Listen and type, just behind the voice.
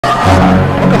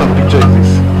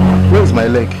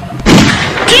leg?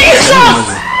 Jesus!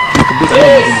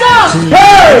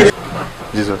 Hey!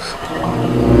 Jesus.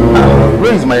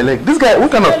 Where is my leg? This guy,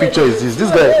 what kind of picture is this? This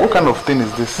guy, what kind of thing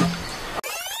is this?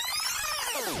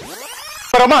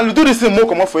 But man, you do this thing more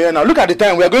come up for here now. Look at the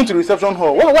time, we are going to the reception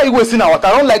hall. Why are you wasting our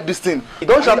time? I don't like this thing. You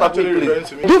don't shout at me, please.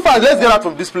 Do fast, let's get out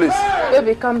of this place.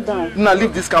 Baby, calm down. Now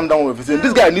leave this calm down with everything.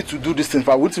 This guy needs to do this thing.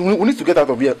 We need to get out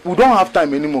of here. We don't have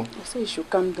time anymore. I say you should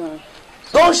calm down.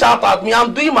 Don't shout at me,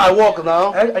 I'm doing my work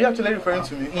now. Are you actually referring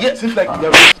to me? Yeah. Seems like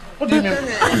you're... What do you mean?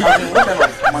 What kind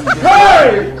of man?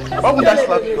 Hey! Why wouldn't I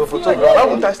slap you? Why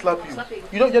wouldn't I slap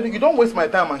you? You don't waste my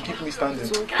time and keep me standing.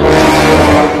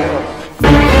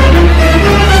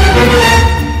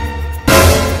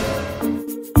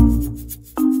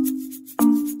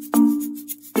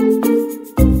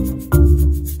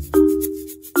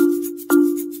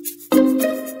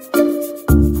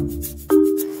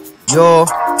 Yo,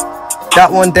 that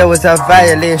one there was a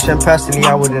violation. Personally,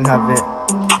 I wouldn't have it.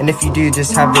 And if you do,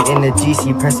 just have it in the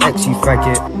GC. Press X, you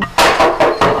faggot.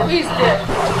 Who is there?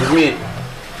 It's me.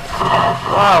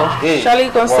 Wow. Hey. Charlie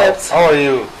Concept. Wow. How are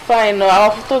you? Fine. No,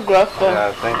 our photographer.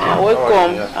 Yeah, thank you.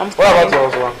 Welcome. Yeah. I'm What fine. about your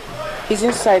husband? He's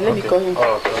inside. Let me call him.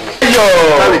 Oh, okay. Yo!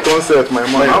 Charlie Concept, my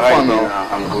man. How far now?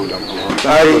 I'm good.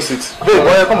 Hey,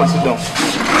 boy, come and sit down.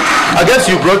 I guess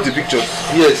you brought the pictures.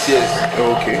 Yes.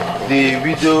 Okay. The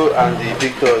video and the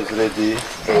picture is ready.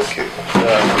 Okay.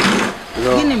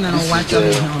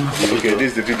 Okay, this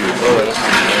is the video.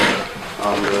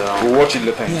 And we'll watch it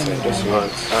later inside. Just right.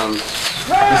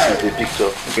 This is the picture.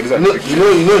 Okay, these are the pictures. You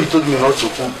know, you told me not to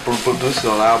produce it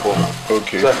on album.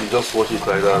 Okay. So I can just watch it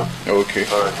like that. Okay.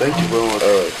 Alright, thank you very much.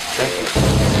 Alright. Thank you.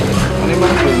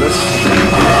 Let's see.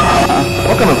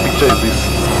 What kind of picture is this?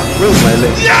 Where is my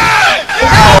leg?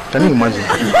 Yeah! Can you imagine?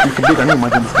 Can you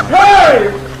imagine this guy?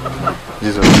 Hey!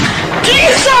 Jesus.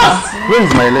 Where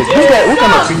is my leg? This guy, what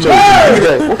kind of picture is this? This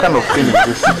guy, what kind of thing is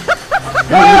this? This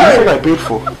is what I paid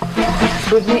for.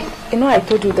 Baby, you know I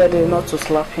told you that day not to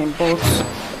slap him, but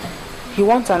he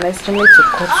wants an estimate to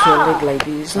cut your leg like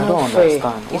this. It's I not don't fair.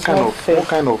 understand.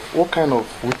 It's What kind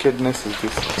of wickedness is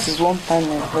this? This is one time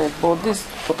in bread, but this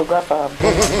photographer I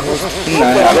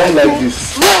don't like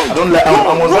this. I don't like.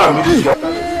 I must not admit this.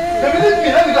 Let me go.